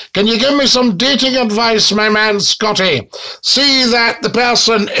you. Can you give me some dating advice, my man Scotty? See that the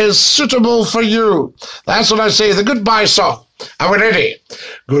person is suitable for you. That's what I say, the goodbye song. Are we ready?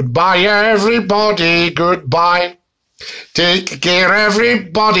 Goodbye, everybody, goodbye. Take care,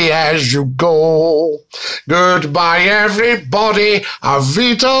 everybody, as you go. Goodbye, everybody. Auf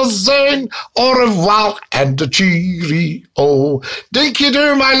Wiedersehen, au revoir, and a cheerio.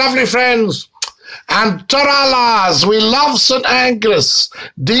 Dinky-doo, my lovely friends. And taralas, we love St. Angus.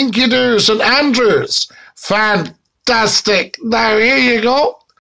 Dinky-doo, St. Andrews. Fantastic. Now, here you go.